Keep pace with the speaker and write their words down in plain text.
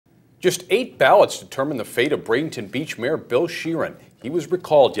Just 8 ballots determined the fate of Bradenton Beach Mayor Bill Sheeran. He was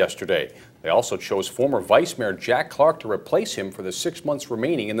recalled yesterday. They also chose former Vice Mayor Jack Clark to replace him for the 6 months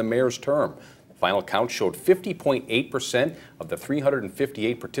remaining in the mayor's term. The final count showed 50.8% of the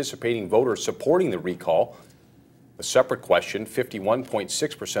 358 participating voters supporting the recall. The separate question,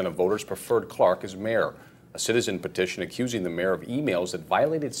 51.6% of voters preferred Clark as mayor. A citizen petition accusing the mayor of emails that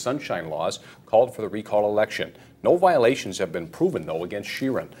violated sunshine laws called for the recall election. No violations have been proven, though, against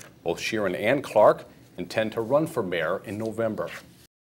Sheeran. Both Sheeran and Clark intend to run for mayor in November.